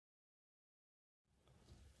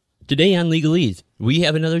Today on Legalese, we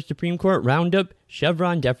have another Supreme Court Roundup,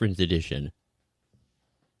 Chevron Deference Edition.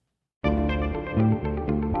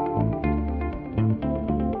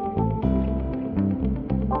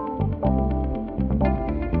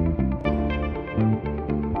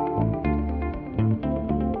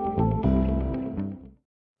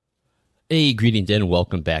 Hey, greetings and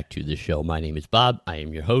welcome back to the show. My name is Bob. I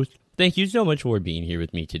am your host. Thank you so much for being here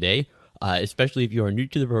with me today. Especially if you are new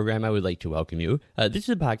to the program, I would like to welcome you. This is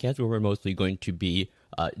a podcast where we're mostly going to be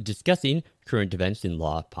discussing current events in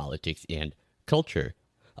law, politics, and culture.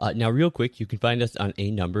 Now, real quick, you can find us on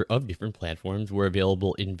a number of different platforms. We're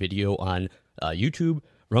available in video on YouTube,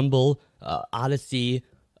 Rumble, Odyssey,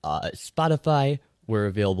 Spotify. We're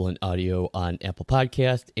available in audio on Apple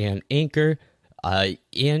Podcast and Anchor.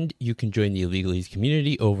 And you can join the Legalese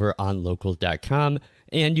community over on locals.com.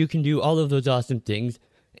 And you can do all of those awesome things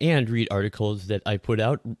and read articles that I put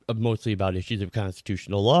out, mostly about issues of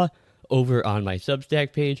constitutional law, over on my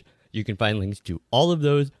Substack page. You can find links to all of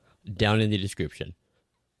those down in the description.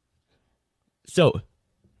 So,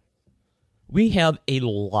 we have a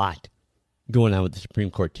lot going on with the Supreme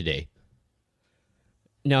Court today.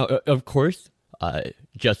 Now, of course,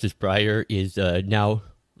 Justice Breyer is now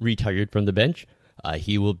retired from the bench.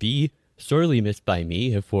 He will be sorely missed by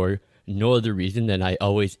me for no other reason than I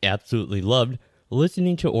always absolutely loved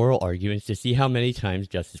listening to oral arguments to see how many times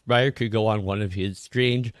Justice Breyer could go on one of his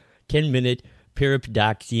strange 10-minute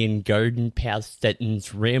peripadoxian garden path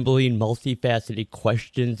sentence rambling multifaceted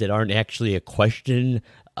questions that aren't actually a question.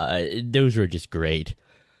 Those were just great.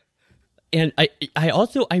 And I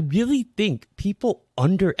really think people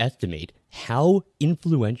underestimate how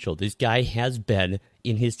influential this guy has been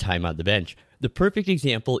in his time on the bench. The perfect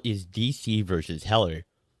example is D.C. versus Heller.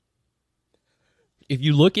 If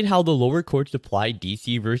you look at how the lower courts applied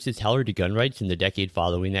D.C. versus Heller to gun rights in the decade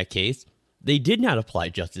following that case, they did not apply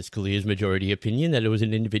Justice Scalia's majority opinion that it was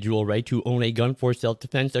an individual right to own a gun for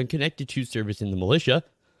self-defense unconnected to service in the militia.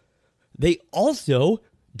 They also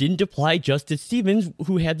didn't apply Justice Stevens,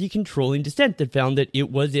 who had the controlling dissent that found that it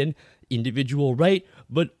was an individual right,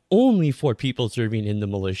 but only for people serving in the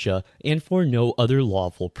militia and for no other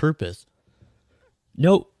lawful purpose.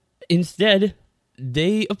 No, instead,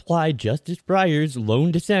 they applied Justice Breyer's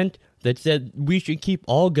lone dissent that said we should keep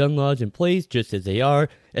all gun laws in place just as they are,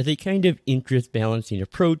 as a kind of interest-balancing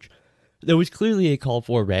approach. There was clearly a call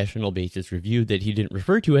for rational basis review that he didn't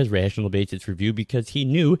refer to as rational basis review because he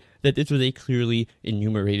knew that this was a clearly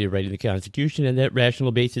enumerated right in the Constitution and that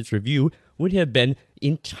rational basis review would have been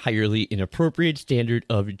entirely inappropriate standard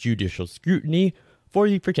of judicial scrutiny for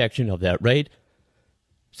the protection of that right.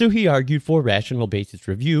 So he argued for rational basis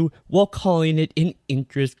review while calling it an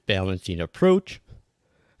interest-balancing approach.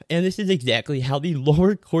 And this is exactly how the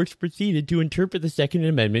lower courts proceeded to interpret the Second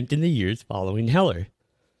Amendment in the years following Heller.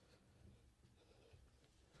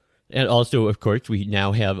 And also, of course, we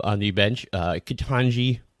now have on the bench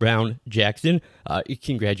Ketanji Brown Jackson.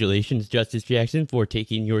 Congratulations, Justice Jackson, for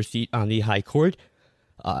taking your seat on the High Court.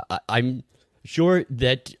 I'm sure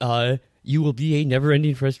that you will be a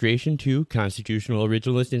never-ending frustration to constitutional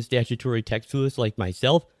originalists and statutory textualists like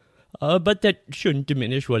myself, but that shouldn't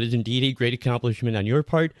diminish what is indeed a great accomplishment on your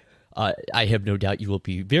part. I have no doubt you will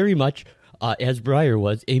be very much, as Breyer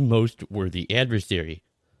was, a most worthy adversary.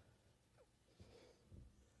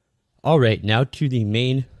 All right, now to the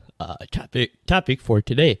main topic for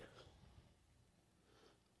today.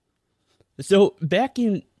 So back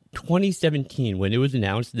in 2017, when it was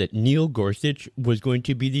announced that Neil Gorsuch was going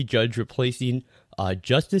to be the judge replacing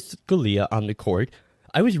Justice Scalia on the court,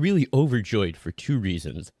 I was really overjoyed for two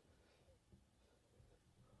reasons.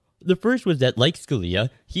 The first was that, like Scalia,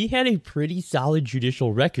 he had a pretty solid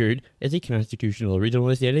judicial record as a constitutional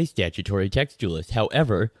originalist and a statutory textualist.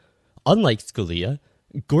 However, unlike Scalia,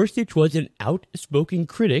 Gorsuch was an outspoken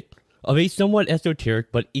critic of a somewhat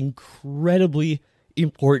esoteric but incredibly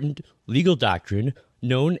important legal doctrine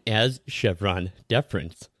known as Chevron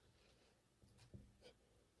deference.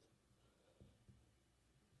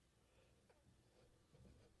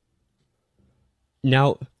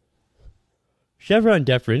 Now, Chevron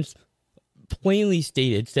deference, plainly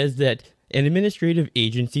stated, says that an administrative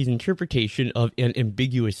agency's interpretation of an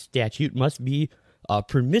ambiguous statute must be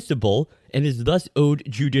permissible and is thus owed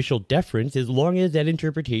judicial deference as long as that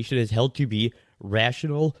interpretation is held to be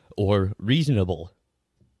rational or reasonable.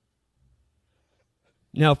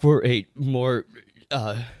 Now, for a more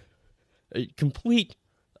complete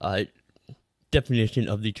definition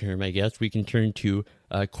of the term, I guess, we can turn to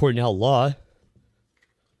Cornell law.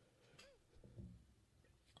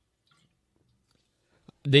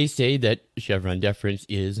 They say that Chevron deference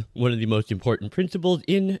is one of the most important principles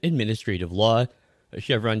in administrative law.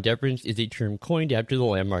 Chevron deference is a term coined after the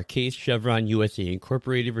landmark case Chevron USA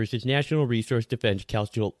Incorporated versus National Resource Defense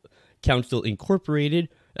Council Incorporated,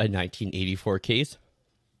 a 1984 case.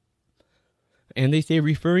 And they say,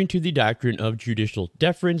 referring to the doctrine of judicial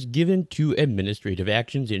deference given to administrative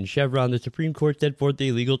actions in Chevron, the Supreme Court set forth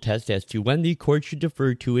a legal test as to when the court should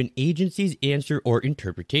defer to an agency's answer or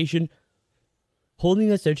interpretation, holding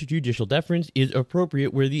that such judicial deference is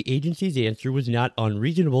appropriate where the agency's answer was not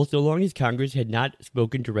unreasonable so long as Congress had not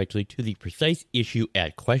spoken directly to the precise issue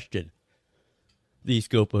at question. The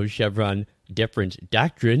scope of Chevron deference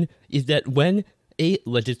doctrine is that when a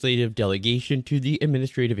legislative delegation to the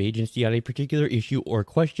administrative agency on a particular issue or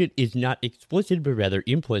question is not explicit but rather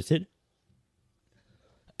implicit,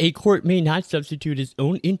 a court may not substitute its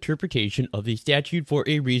own interpretation of the statute for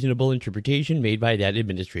a reasonable interpretation made by that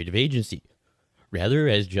administrative agency. Rather,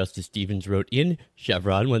 as Justice Stevens wrote in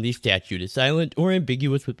Chevron, when the statute is silent or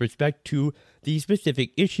ambiguous with respect to the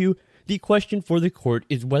specific issue, the question for the court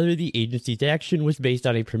is whether the agency's action was based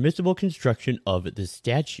on a permissible construction of the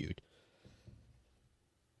statute.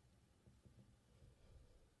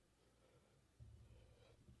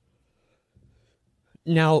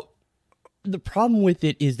 Now, the problem with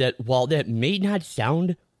it is that while that may not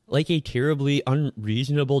sound like a terribly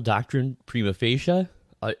unreasonable doctrine prima facie,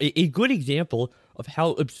 a good example of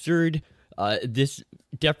how absurd this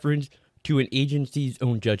deference to an agency's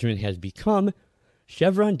own judgment has become,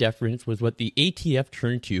 Chevron deference was what the ATF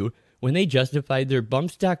turned to when they justified their bump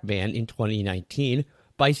stock ban in 2019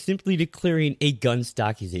 by simply declaring a gun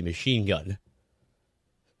stock is a machine gun.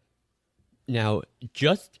 Now,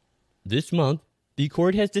 just this month, the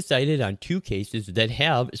court has decided on 2 cases that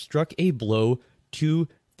have struck a blow to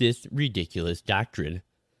this ridiculous doctrine.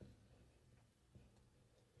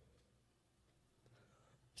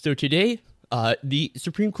 So today, the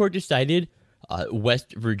Supreme Court decided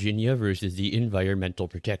West Virginia versus the Environmental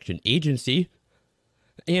Protection Agency,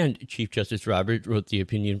 and Chief Justice Roberts wrote the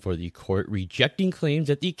opinion for the court, rejecting claims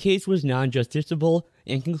that the case was non-justiciable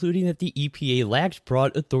and concluding that the EPA lacks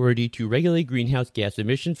broad authority to regulate greenhouse gas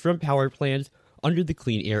emissions from power plants under the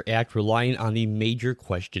Clean Air Act, relying on the major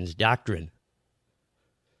questions doctrine.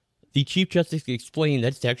 The Chief Justice explained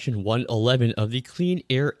that Section 111 of the Clean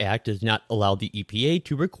Air Act does not allow the EPA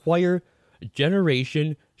to require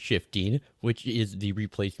generation shifting, which is the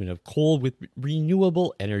replacement of coal with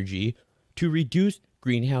renewable energy, to reduce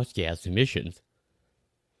greenhouse gas emissions.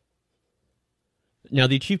 Now,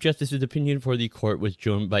 the Chief Justice's opinion for the court was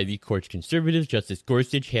joined by the court's conservatives. Justice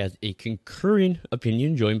Gorsuch has a concurring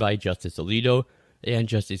opinion joined by Justice Alito, and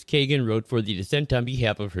Justice Kagan wrote for the dissent on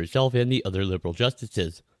behalf of herself and the other liberal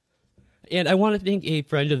justices. And I want to thank a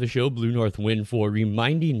friend of the show, Blue North Wind, for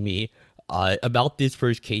reminding me about this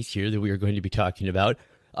first case here that we are going to be talking about,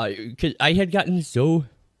 because I had gotten so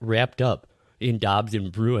wrapped up in Dobbs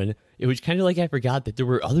and Bruen, it was kind of like I forgot that there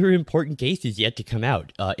were other important cases yet to come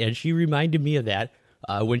out, and she reminded me of that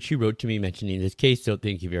when she wrote to me mentioning this case, so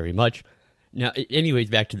thank you very much. Now, anyways,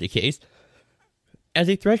 back to the case. As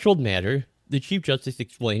a threshold matter, the Chief Justice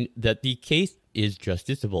explained that the case is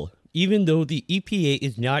justiciable, even though the EPA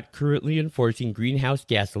is not currently enforcing greenhouse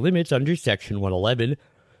gas limits under Section 111.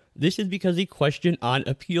 This is because the question on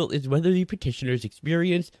appeal is whether the petitioners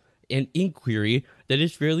experience an inquiry that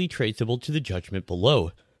is fairly traceable to the judgment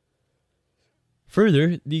below.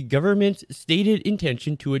 Further, the government's stated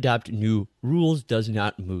intention to adopt new rules does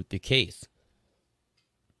not moot the case.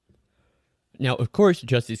 Now, of course,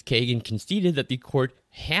 Justice Kagan conceded that the court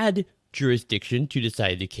had jurisdiction to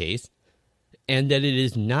decide the case, and that it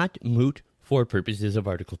is not moot for purposes of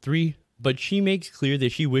Article 3, but she makes clear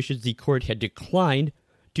that she wishes the court had declined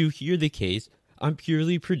to hear the case on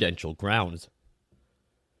purely prudential grounds.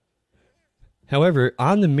 However,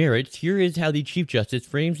 on the merits, here is how the Chief Justice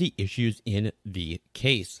frames the issues in the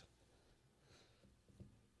case.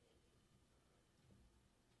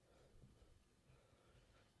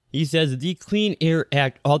 He says the Clean Air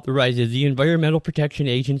Act authorizes the Environmental Protection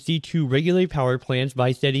Agency to regulate power plants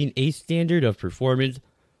by setting a standard of performance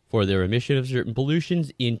for their emission of certain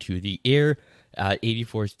pollutions into the air.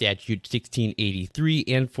 84 Statute 1683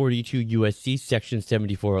 and 42 U.S.C. Section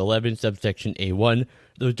 7411, subsection A1.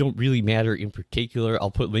 Those don't really matter in particular.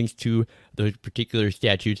 I'll put links to those particular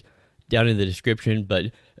statutes down in the description,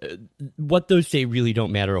 but what those say really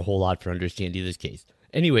don't matter a whole lot for understanding this case.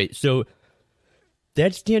 Anyway, so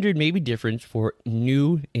that standard may be different for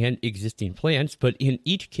new and existing plants, but in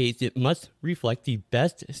each case, it must reflect the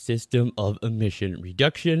best system of emission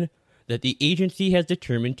reduction that the agency has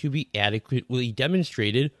determined to be adequately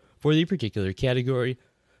demonstrated for the particular category.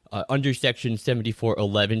 Under Section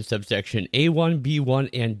 7411, subsection A1, B1,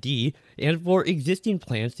 and D, and for existing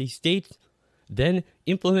plants, the states then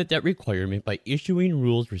implement that requirement by issuing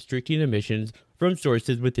rules restricting emissions from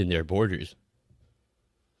sources within their borders.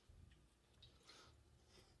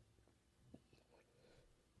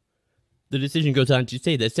 The decision goes on to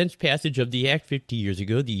say that since passage of the Act 50 years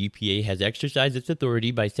ago, the EPA has exercised its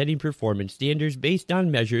authority by setting performance standards based on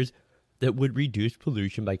measures that would reduce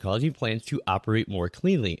pollution by causing plants to operate more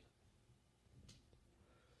cleanly.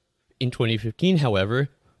 In 2015, however,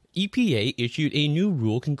 EPA issued a new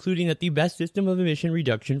rule concluding that the best system of emission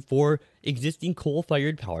reduction for existing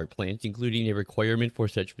coal-fired power plants, including a requirement for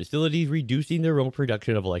such facilities reducing their own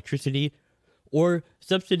production of electricity, or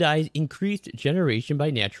subsidize increased generation by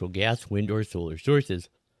natural gas, wind, or solar sources.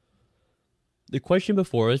 The question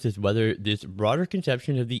before us is whether this broader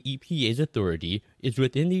conception of the EPA's authority is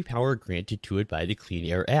within the power granted to it by the Clean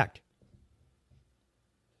Air Act.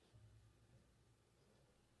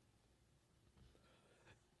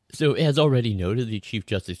 So, as already noted, the Chief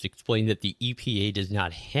Justice explained that the EPA does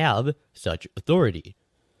not have such authority.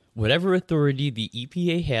 Whatever authority the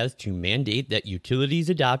EPA has to mandate that utilities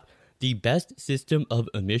adopt the best system of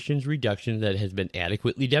emissions reduction that has been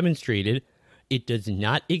adequately demonstrated, it does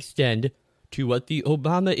not extend to what the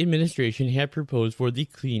Obama administration had proposed for the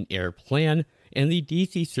Clean Air Plan and the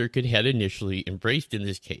D.C. Circuit had initially embraced in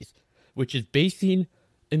this case, which is basing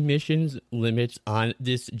emissions limits on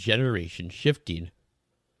this generation shifting.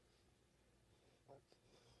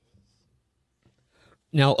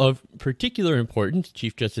 Now, of particular importance,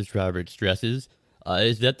 Chief Justice Roberts stresses,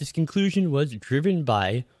 is that this conclusion was driven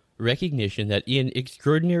by recognition that in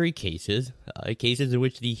extraordinary cases, cases in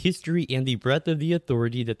which the history and the breadth of the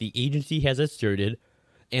authority that the agency has asserted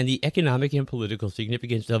and the economic and political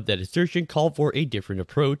significance of that assertion call for a different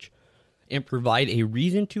approach and provide a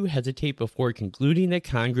reason to hesitate before concluding that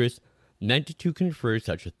Congress meant to confer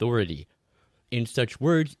such authority. In such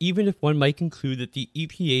words, even if one might conclude that the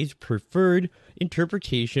EPA's preferred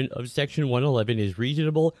interpretation of Section 111 is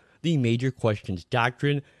reasonable, the major questions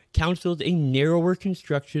doctrine counsels a narrower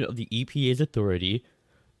construction of the EPA's authority,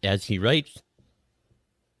 as he writes,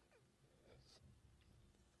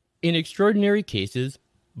 "In extraordinary cases,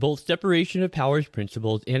 both separation of powers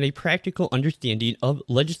principles and a practical understanding of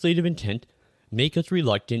legislative intent make us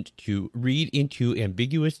reluctant to read into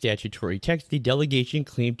ambiguous statutory text the delegation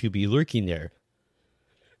claimed to be lurking there."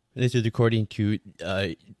 This is according to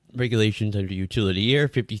Regulations under Utility Air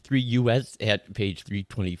 53 U.S. at page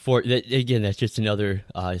 324. That's just another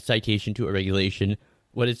citation to a regulation.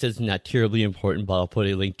 What it says is not terribly important, but I'll put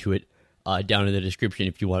a link to it down in the description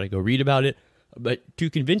if you want to go read about it. But to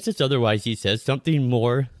convince us otherwise, he says, something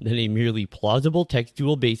more than a merely plausible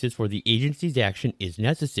textual basis for the agency's action is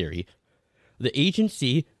necessary. The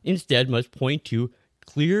agency instead must point to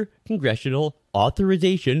clear congressional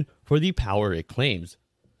authorization for the power it claims.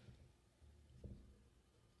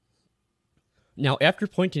 Now, after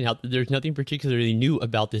pointing out that there's nothing particularly new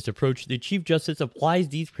about this approach, the Chief Justice applies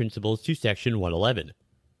these principles to Section 111.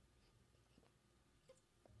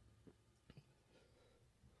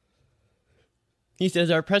 He says,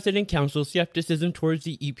 our precedent counsels skepticism towards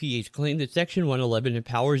the EPA's claim that Section 111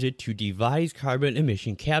 empowers it to devise carbon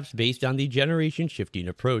emission caps based on the generation shifting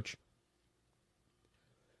approach.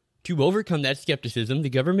 To overcome that skepticism, the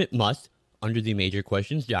government must, under the major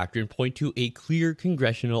questions doctrine, point to a clear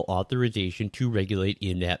congressional authorization to regulate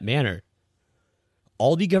in that manner.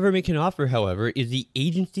 All the government can offer, however, is the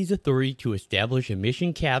agency's authority to establish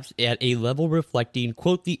emission caps at a level reflecting,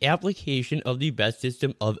 quote, the application of the best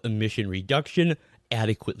system of emission reduction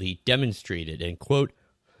adequately demonstrated, end quote.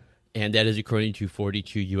 And that is according to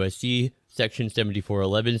 42 U.S.C. Section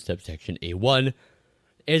 7411, subsection A1,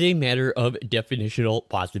 as a matter of definitional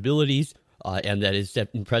possibilities. And that is set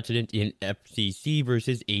in precedent in FCC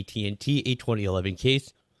versus AT&T, a 2011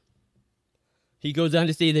 case. He goes on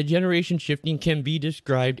to say that generation shifting can be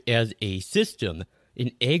described as a system, an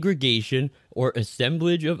aggregation or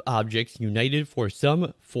assemblage of objects united for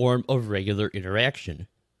some form of regular interaction.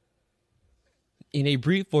 In a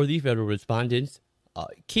brief for the federal respondents,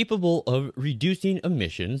 capable of reducing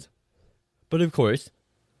emissions, but of course,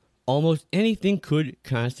 almost anything could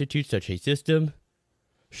constitute such a system.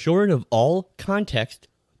 Shorn of all context,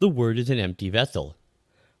 the word is an empty vessel.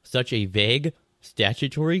 Such a vague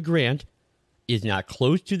statutory grant is not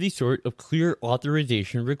close to the sort of clear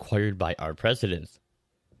authorization required by our precedents.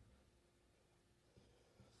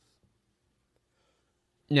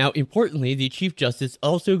 Now, importantly, the Chief Justice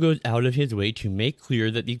also goes out of his way to make clear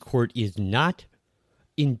that the court is not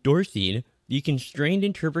endorsing the constrained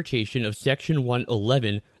interpretation of Section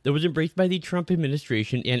 111 that was embraced by the Trump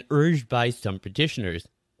administration and urged by some petitioners.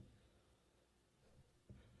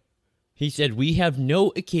 He said, we have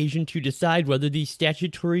no occasion to decide whether the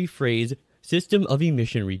statutory phrase system of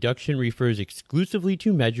emission reduction refers exclusively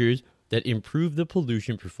to measures that improve the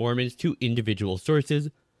pollution performance to individual sources,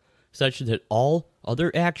 such that all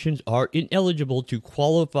other actions are ineligible to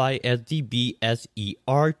qualify as the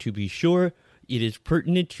BSER. To be sure, it is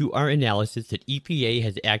pertinent to our analysis that EPA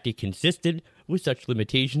has acted consistent with such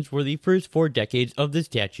limitations for the first 4 decades of the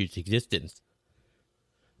statute's existence.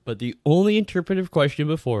 But the only interpretive question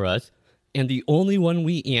before us, and the only one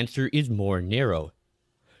we answer, is more narrow.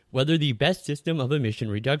 Whether the best system of emission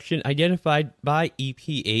reduction identified by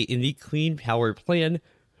EPA in the Clean Power Plan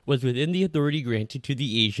was within the authority granted to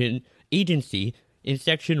the agency in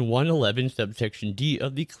Section 111, subsection D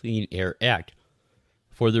of the Clean Air Act.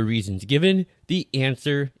 For the reasons given, the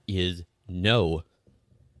answer is no.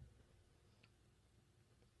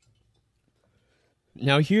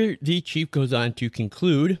 Now here the chief goes on to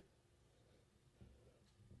conclude,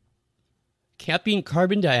 capping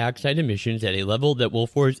carbon dioxide emissions at a level that will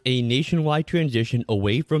force a nationwide transition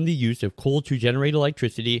away from the use of coal to generate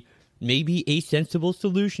electricity may be a sensible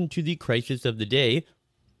solution to the crisis of the day.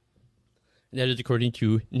 That is according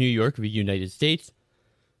to New York v. United States.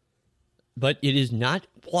 But it is not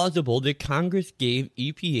plausible that Congress gave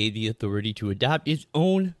EPA the authority to adopt its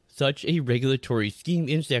own such a regulatory scheme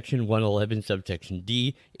in Section 111, subsection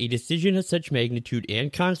D. A decision of such magnitude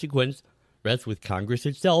and consequence rests with Congress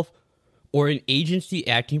itself, or an agency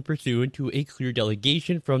acting pursuant to a clear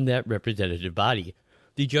delegation from that representative body.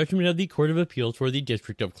 The judgment of the Court of Appeals for the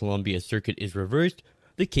District of Columbia Circuit is reversed.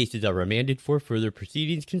 The cases are remanded for further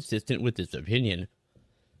proceedings consistent with this opinion.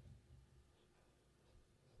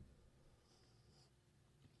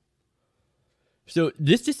 So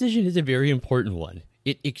this decision is a very important one.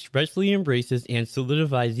 It expressly embraces and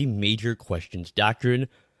solidifies the major questions doctrine,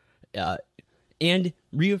 and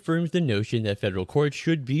reaffirms the notion that federal courts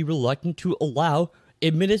should be reluctant to allow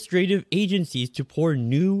administrative agencies to pour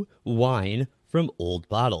new wine from old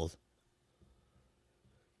bottles.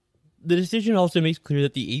 The decision also makes clear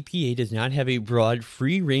that the EPA does not have a broad,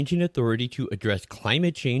 free-ranging authority to address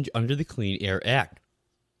climate change under the Clean Air Act.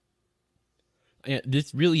 And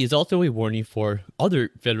this really is also a warning for other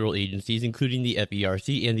federal agencies, including the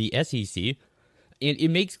FERC and the SEC, and it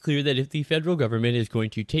makes clear that if the federal government is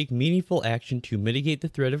going to take meaningful action to mitigate the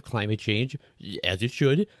threat of climate change, as it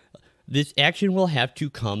should, this action will have to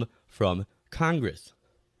come from Congress.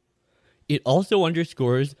 It also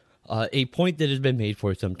underscores a point that has been made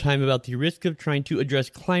for some time about the risk of trying to address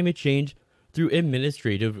climate change through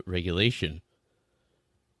administrative regulation.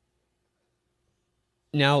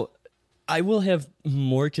 Now, I will have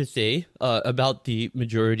more to say about the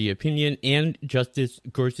majority opinion and Justice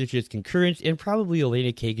Gorsuch's concurrence, and probably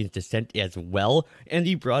Elena Kagan's dissent as well, and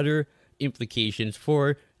the broader implications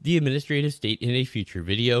for the administrative state in a future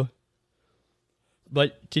video.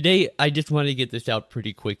 But today, I just want to get this out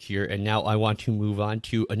pretty quick here, and now I want to move on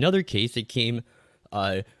to another case that came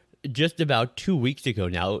just about 2 weeks ago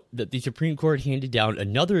now, that the Supreme Court handed down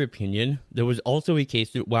another opinion. There was also a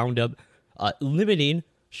case that wound up limiting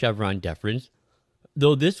Chevron deference,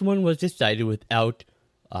 though this one was decided without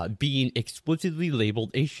being explicitly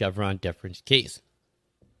labeled a Chevron deference case.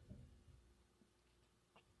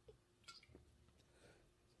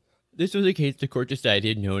 This was a case the court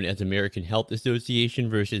decided known as American Health Association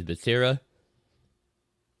versus Becerra,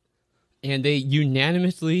 and they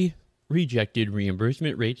unanimously rejected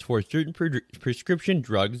reimbursement rates for certain prescription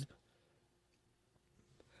drugs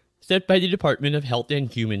set by the Department of Health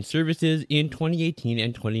and Human Services in 2018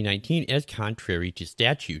 and 2019 as contrary to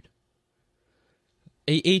statute.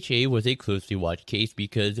 AHA was a closely watched case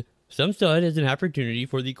because some saw it as an opportunity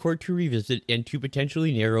for the court to revisit and to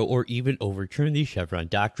potentially narrow or even overturn the Chevron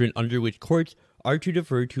doctrine, under which courts are to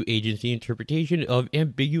defer to agency interpretation of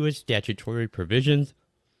ambiguous statutory provisions.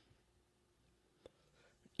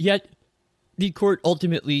 Yet, the court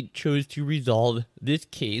ultimately chose to resolve this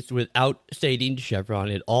case without citing Chevron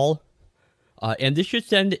at all, and this should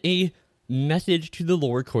send a message to the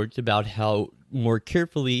lower courts about how more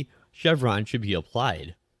carefully Chevron should be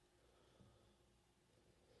applied.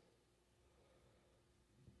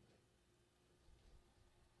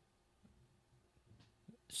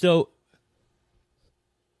 So,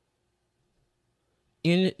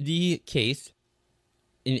 in the case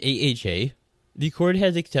in AHA, the court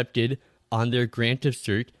has accepted on their grant of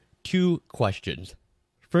cert 2 questions.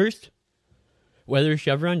 First, whether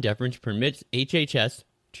Chevron deference permits HHS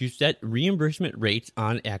to set reimbursement rates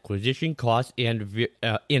on acquisition costs and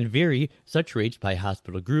vary such rates by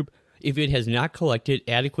hospital group if it has not collected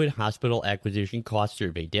adequate hospital acquisition cost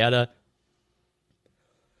survey data.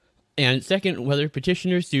 And second, whether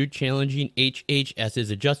petitioner sued challenging HHS's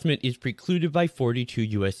adjustment is precluded by 42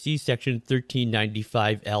 U.S.C. section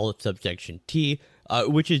 1395L subsection T,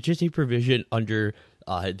 which is just a provision under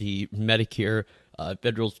the Medicare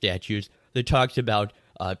federal statutes that talks about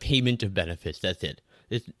payment of benefits. That's it.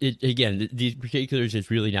 Again, these particulars is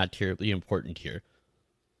really not terribly important here.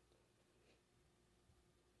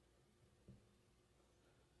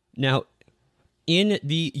 Now, in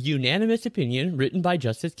the unanimous opinion written by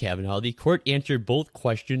Justice Kavanaugh, the court answered both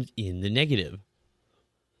questions in the negative.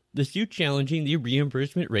 The suit challenging the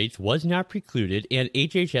reimbursement rates was not precluded, and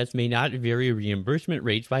HHS may not vary reimbursement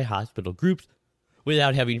rates by hospital groups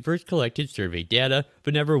without having first collected survey data,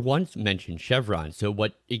 but never once mentioned Chevron. So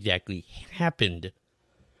what exactly happened?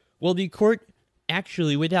 Well, the court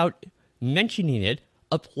actually, without mentioning it,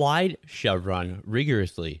 applied Chevron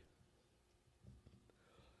rigorously.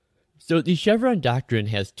 So the Chevron doctrine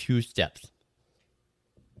has two steps.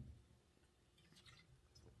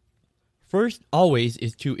 First, always,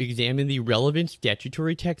 is to examine the relevant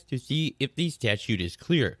statutory text to see if the statute is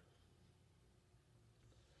clear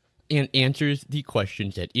and answers the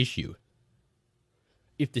questions at issue.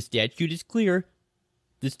 If the statute is clear,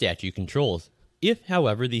 the statute controls. If,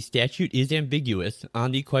 however, the statute is ambiguous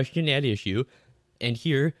on the question at issue, and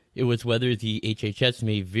here it was whether the HHS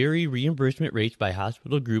may vary reimbursement rates by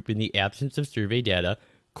hospital group in the absence of survey data,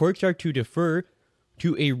 courts are to defer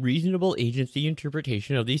to a reasonable agency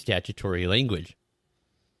interpretation of the statutory language.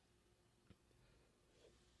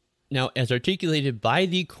 Now, as articulated by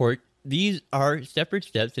the court, these are separate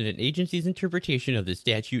steps, and an agency's interpretation of the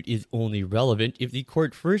statute is only relevant if the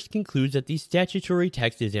court first concludes that the statutory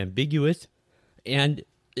text is ambiguous and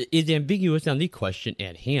is ambiguous on the question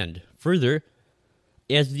at hand. Further,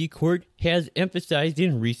 as the court has emphasized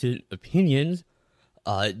in recent opinions,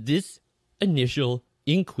 this initial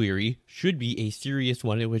inquiry should be a serious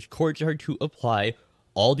one in which courts are to apply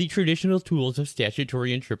all the traditional tools of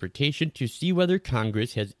statutory interpretation to see whether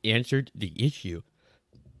Congress has answered the issue.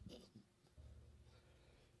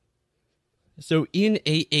 So in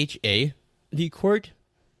AHA, the court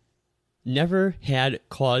never had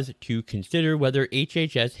cause to consider whether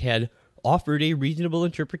HHS had offered a reasonable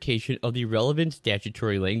interpretation of the relevant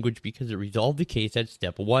statutory language because it resolved the case at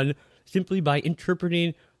step one simply by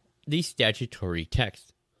interpreting the statutory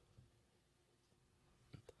text.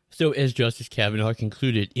 So as Justice Kavanaugh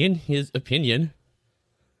concluded in his opinion,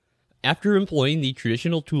 after employing the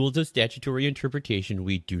traditional tools of statutory interpretation,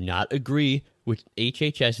 we do not agree with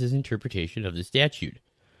HHS's interpretation of the statute.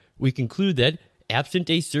 We conclude that absent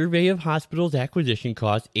a survey of hospitals' acquisition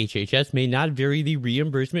costs, HHS may not vary the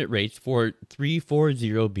reimbursement rates for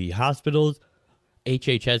 340B hospitals.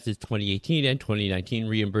 HHS's 2018 and 2019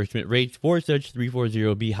 reimbursement rates for such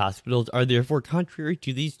 340B hospitals are therefore contrary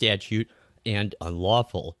to the statute and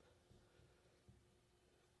unlawful.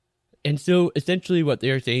 And so essentially what they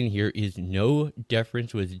are saying here is no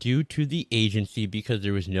deference was due to the agency because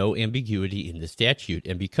there was no ambiguity in the statute.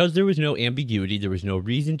 And because there was no ambiguity, there was no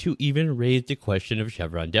reason to even raise the question of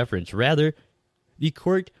Chevron deference. Rather, the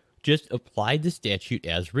court just applied the statute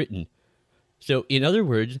as written. So in other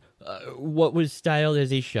words, what was styled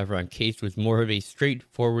as a Chevron case was more of a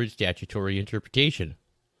straightforward statutory interpretation.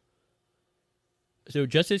 So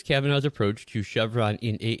Justice Kavanaugh's approach to Chevron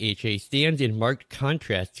in AHA stands in marked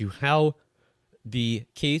contrast to how the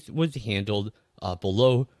case was handled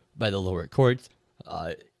below by the lower courts,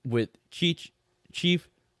 with Chief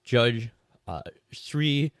Judge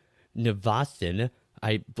Sri Nivasan,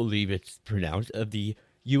 I believe it's pronounced, of the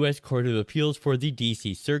U.S. Court of Appeals for the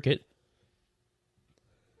D.C. Circuit,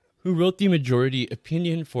 who wrote the majority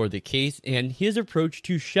opinion for the case, and his approach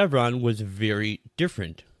to Chevron was very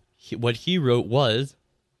different. What he wrote was,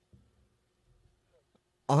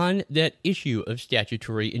 on that issue of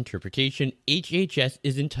statutory interpretation, HHS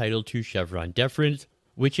is entitled to Chevron deference,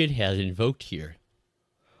 which it has invoked here.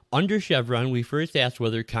 Under Chevron, we first ask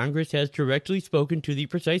whether Congress has directly spoken to the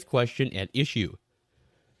precise question at issue.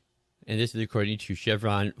 And this is according to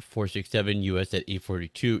Chevron 467 U.S. at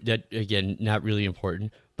 842. That, again, not really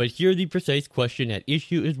important. But here the precise question at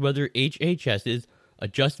issue is whether HHS's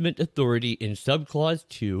adjustment authority in subclause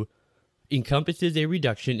 2 encompasses a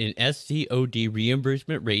reduction in SCOD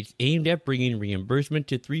reimbursement rates aimed at bringing reimbursement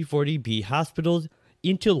to 340B hospitals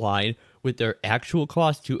into line with their actual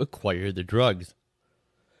cost to acquire the drugs.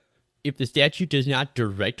 If the statute does not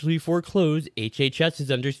directly foreclose HHS's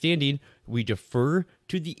understanding, we defer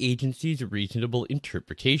to the agency's reasonable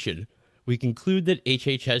interpretation. We conclude that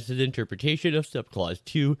HHS's interpretation of subclause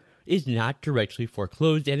 2 is not directly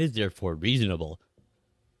foreclosed and is therefore reasonable.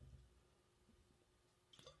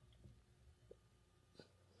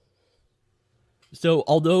 So,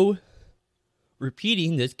 although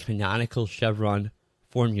repeating this canonical Chevron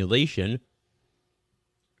formulation,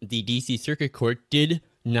 the D.C. Circuit Court did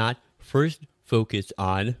not first focus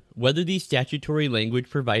on whether the statutory language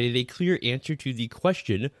provided a clear answer to the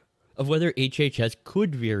question of whether HHS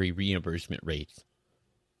could vary reimbursement rates.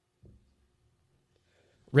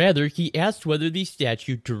 Rather, he asked whether the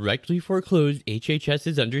statute directly foreclosed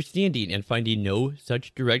HHS's understanding, and finding no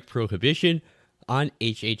such direct prohibition on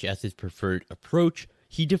HHS's preferred approach,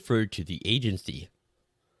 he deferred to the agency.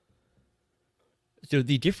 So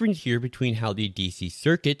the difference here between how the D.C.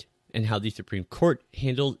 Circuit and how the Supreme Court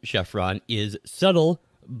handled Chevron is subtle,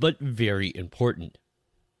 but very important.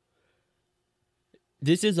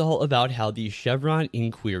 This is all about how the Chevron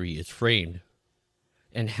inquiry is framed,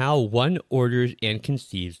 and how one orders and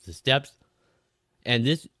conceives the steps, and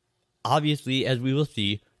this, obviously, as we will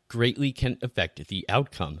see, greatly can affect the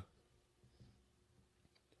outcome.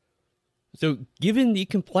 So, given the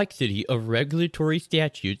complexity of regulatory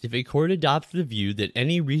statutes, if a court adopts the view that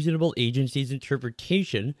any reasonable agency's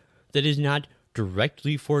interpretation that is not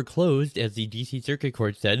directly foreclosed, as the D.C. Circuit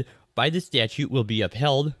Court said, by the statute will be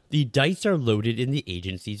upheld, the dice are loaded in the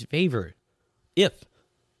agency's favor. If,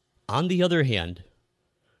 on the other hand,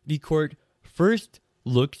 the court first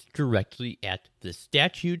looks directly at the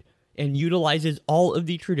statute and utilizes all of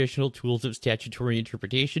the traditional tools of statutory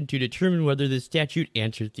interpretation to determine whether the statute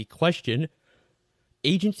answers the question,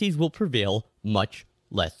 agencies will prevail much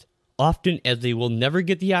less often, as they will never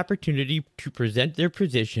get the opportunity to present their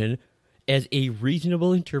position as a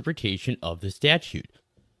reasonable interpretation of the statute.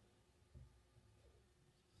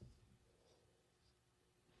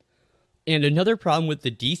 And another problem with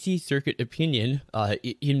the D.C. Circuit opinion,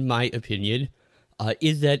 in my opinion,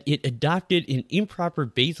 is that it adopted an improper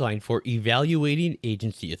baseline for evaluating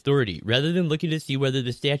agency authority. Rather than looking to see whether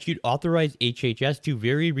the statute authorized HHS to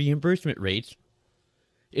vary reimbursement rates,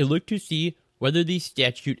 it looked to see whether the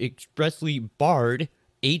statute expressly barred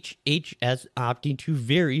HHS opting to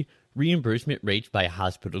vary reimbursement rates by a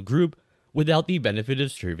hospital group without the benefit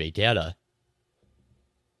of survey data.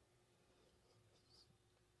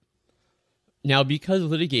 Now, because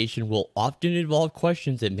litigation will often involve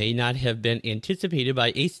questions that may not have been anticipated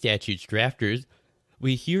by a statute's drafters,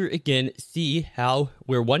 we here again see how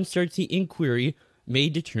where one starts the inquiry may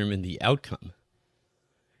determine the outcome.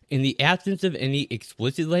 In the absence of any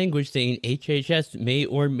explicit language saying HHS may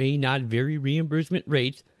or may not vary reimbursement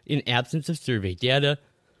rates in absence of survey data,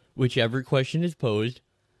 whichever question is posed,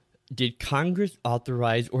 did Congress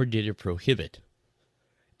authorize or did it prohibit?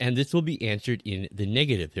 And this will be answered in the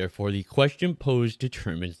negative. Therefore, the question posed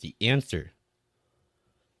determines the answer.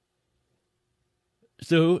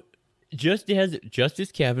 So, just as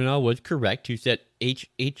Justice Kavanaugh was correct to set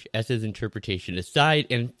HHS's interpretation aside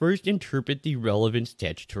and first interpret the relevant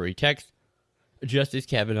statutory text, Justice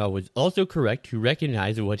Kavanaugh was also correct to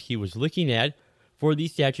recognize what he was looking at for the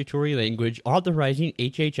statutory language authorizing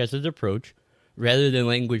HHS's approach rather than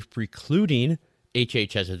language precluding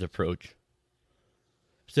HHS's approach.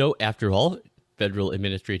 So, after all, federal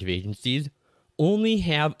administrative agencies only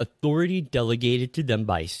have authority delegated to them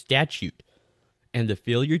by statute, and the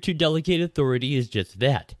failure to delegate authority is just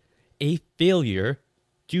that, a failure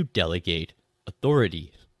to delegate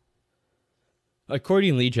authority.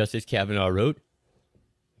 Accordingly, Justice Kavanaugh wrote,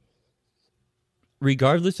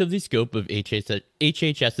 regardless of the scope of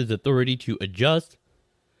HHS's authority to adjust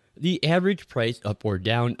the average price up or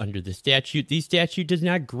down under the statute does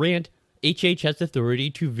not grant HHS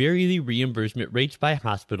authority to vary the reimbursement rates by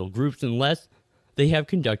hospital groups unless they have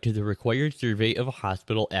conducted the required survey of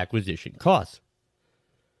hospital acquisition costs.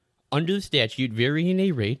 Under the statute, varying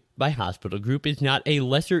a rate by hospital group is not a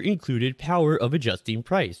lesser included power of adjusting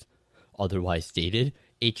price. Otherwise stated,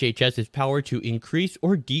 HHS's power to increase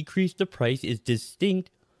or decrease the price is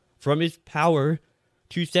distinct from its power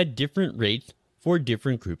to set different rates for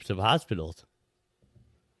different groups of hospitals.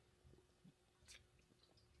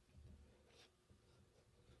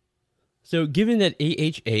 So, given that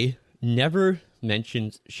AHA never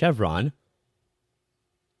mentions Chevron,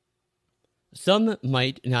 some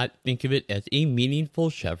might not think of it as a meaningful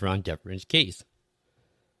Chevron deference case.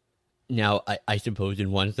 Now, I suppose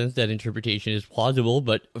in one sense that interpretation is plausible,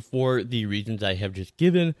 but for the reasons I have just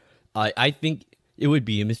given, I think it would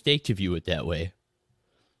be a mistake to view it that way.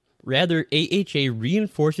 Rather, AHA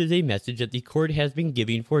reinforces a message that the court has been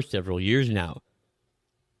giving for several years now.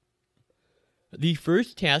 The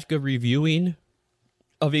first task of a reviewing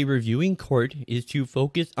court is to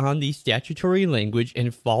focus on the statutory language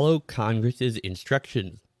and follow Congress's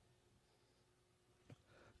instructions.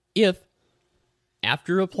 If,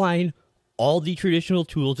 after applying all the traditional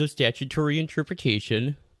tools of statutory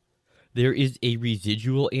interpretation, there is a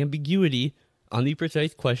residual ambiguity on the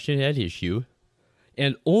precise question at issue,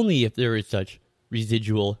 and only if there is such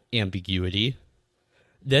residual ambiguity,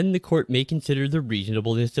 then the court may consider the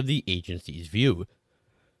reasonableness of the agency's view.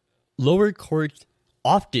 Lower courts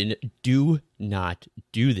often do not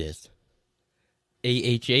do this.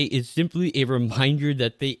 AHA is simply a reminder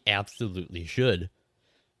that they absolutely should.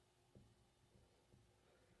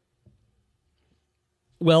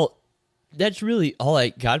 Well, that's really all I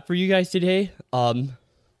got for you guys today. I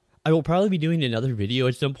will probably be doing another video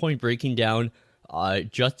at some point breaking down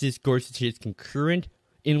Justice Gorsuch's concurrent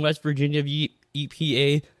in West Virginia v.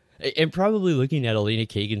 EPA, and probably looking at Elena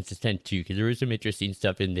Kagan's dissent too, because there was some interesting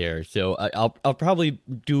stuff in there. So I'll probably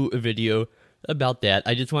do a video about that.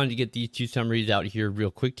 I just wanted to get these two summaries out here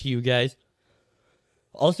real quick to you guys.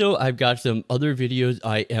 Also, I've got some other videos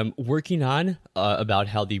I am working on about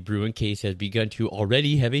how the Bruen case has begun to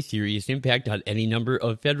already have a serious impact on any number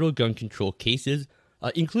of federal gun control cases,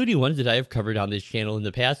 including ones that I have covered on this channel in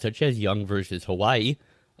the past, such as Young versus Hawaii,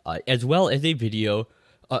 as well as a video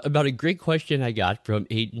about a great question I got from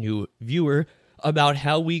a new viewer about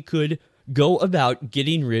how we could go about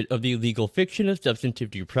getting rid of the legal fiction of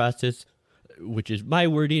substantive due process, which is my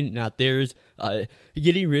wording, not theirs,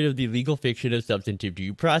 getting rid of the legal fiction of substantive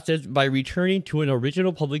due process by returning to an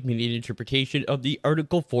original public meaning interpretation of the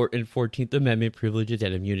Article 4 and 14th Amendment Privileges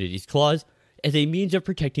and Immunities Clause as a means of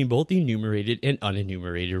protecting both enumerated and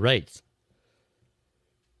unenumerated rights.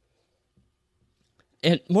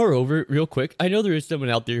 And moreover, real quick, I know there is someone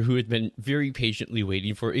out there who has been very patiently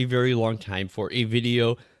waiting for a very long time for a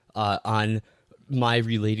video on my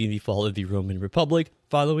relating the fall of the Roman Republic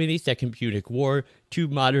following the Second Punic War to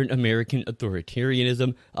modern American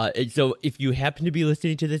authoritarianism. So if you happen to be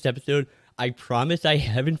listening to this episode, I promise I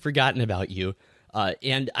haven't forgotten about you.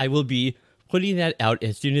 And I will be putting that out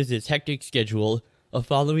as soon as this hectic schedule of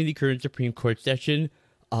following the current Supreme Court session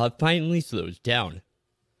finally slows down.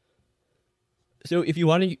 So if you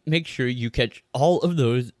want to make sure you catch all of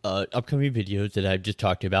those upcoming videos that I've just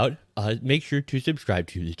talked about, make sure to subscribe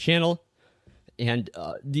to the channel. And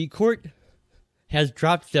the court has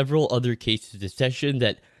dropped several other cases this session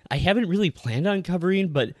that I haven't really planned on covering,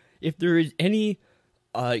 but if there is any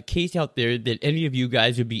case out there that any of you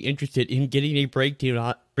guys would be interested in getting a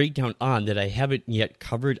breakdown on that I haven't yet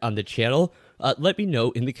covered on the channel, let me know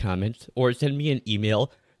in the comments or send me an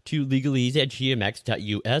email to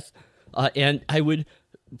legalese@gmx.us. And I would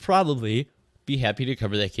probably be happy to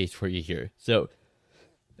cover that case for you here. So,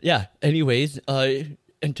 yeah, anyways,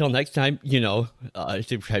 until next time,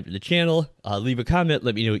 subscribe to the channel, leave a comment,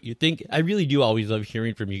 let me know what you think. I really do always love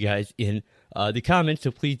hearing from you guys in the comments,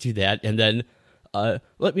 so please do that. And then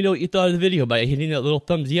let me know what you thought of the video by hitting that little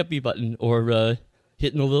thumbsy uppy button or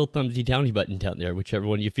hitting the little thumbsy downy button down there, whichever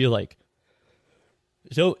one you feel like.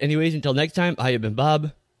 So, anyways, until next time, I have been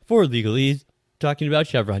Bob for Legalese, talking about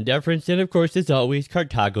Chevron deference, and of course, as always,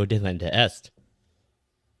 Carthago delenda est.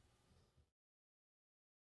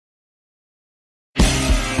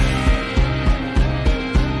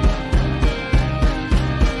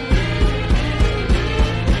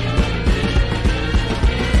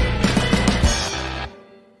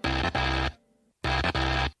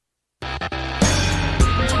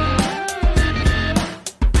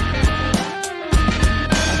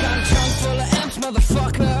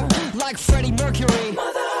 Like Freddie Mercury,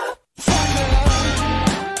 motherfucker.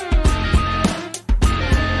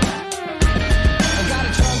 I got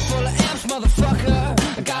a trunk full of amps,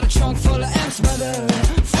 motherfucker. I got a trunk full of amps,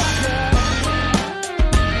 motherfucker.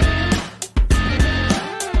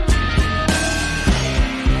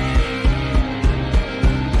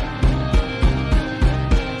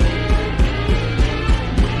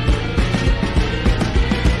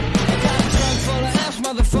 I got a trunk full of amps,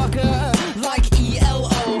 motherfucker. Like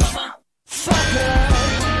ELO. Fucker.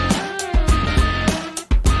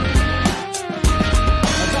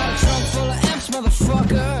 I got a trunk full of amps,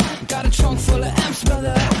 motherfucker. Got a trunk full of amps,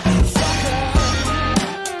 motherfucker.